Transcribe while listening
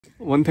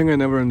One thing I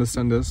never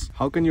understand is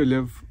how can you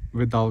live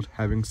without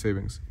having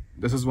savings?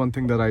 This is one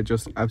thing that I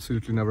just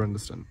absolutely never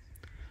understand.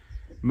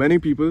 Many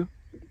people,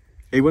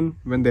 even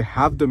when they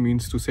have the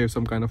means to save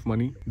some kind of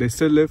money, they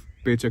still live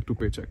paycheck to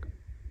paycheck.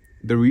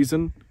 The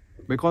reason?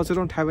 Because they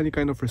don't have any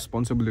kind of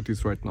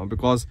responsibilities right now,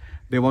 because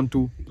they want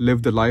to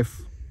live the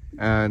life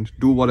and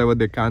do whatever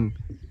they can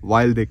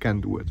while they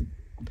can do it.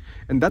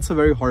 And that's a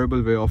very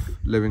horrible way of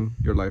living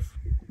your life,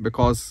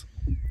 because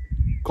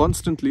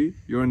constantly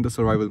you're in the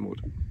survival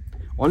mode.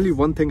 Only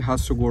one thing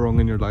has to go wrong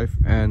in your life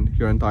and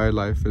your entire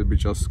life will be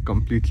just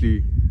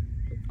completely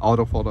out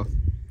of order.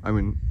 I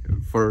mean,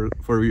 for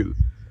real.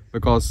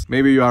 Because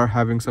maybe you are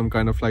having some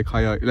kind of like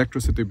higher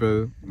electricity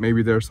bill,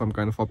 maybe there's some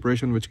kind of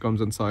operation which comes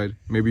inside,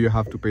 maybe you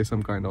have to pay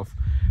some kind of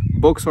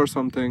books or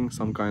something,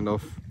 some kind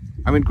of,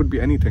 I mean, it could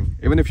be anything.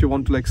 Even if you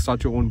want to like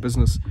start your own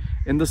business,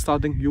 in the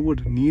starting you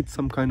would need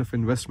some kind of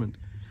investment.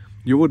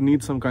 You would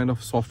need some kind of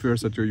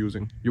softwares that you're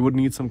using. You would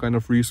need some kind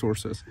of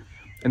resources.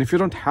 And if you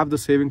don't have the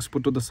savings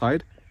put to the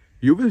side,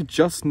 you will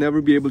just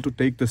never be able to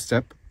take the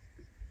step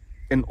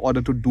in order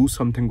to do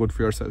something good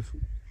for yourself.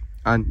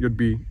 And you'd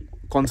be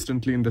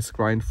constantly in this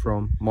grind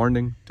from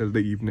morning till the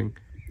evening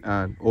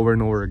and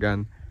over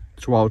again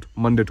throughout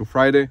Monday to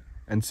Friday,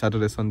 and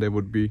Saturday, Sunday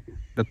would be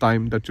the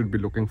time that you'd be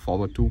looking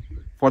forward to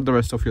for the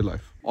rest of your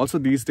life. Also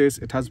these days,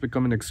 it has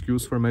become an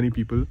excuse for many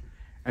people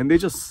and they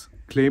just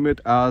claim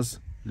it as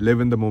live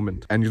in the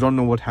moment and you don't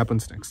know what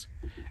happens next.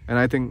 And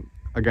I think,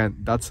 again,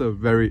 that's a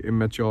very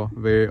immature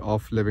way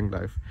of living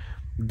life.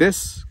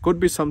 This could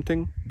be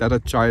something that a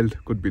child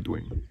could be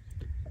doing,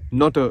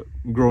 not a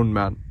grown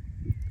man.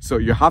 So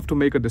you have to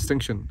make a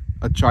distinction.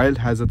 A child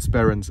has its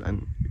parents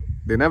and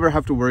they never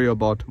have to worry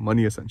about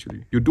money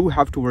essentially. You do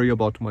have to worry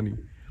about money.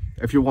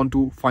 If you want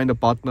to find a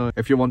partner,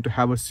 if you want to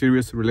have a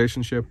serious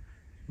relationship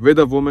with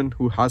a woman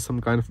who has some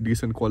kind of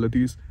decent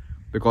qualities,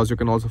 because you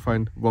can also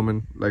find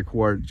women like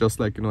who are just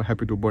like,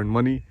 happy to burn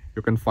money.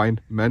 You can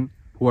find men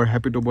who are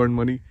happy to burn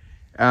money.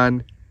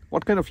 And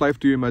what kind of life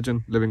do you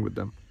imagine living with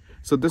them?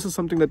 So this is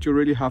something that you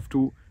really have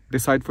to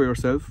decide for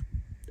yourself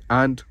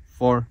and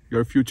for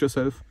your future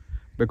self,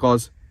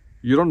 because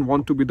you don't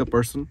want to be the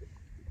person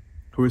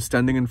who is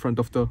standing in front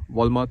of the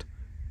Walmart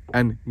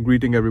and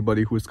greeting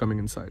everybody who is coming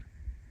inside.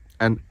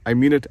 And I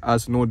mean it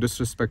as no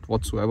disrespect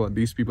whatsoever.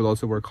 These people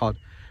also work hard.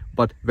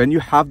 But when you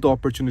have the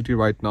opportunity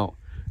right now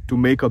to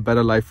make a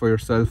better life for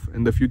yourself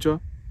in the future,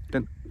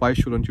 then why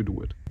shouldn't you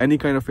do it? Any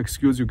kind of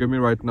excuse you give me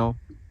right now,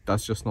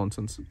 that's just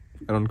nonsense.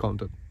 I don't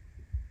count it.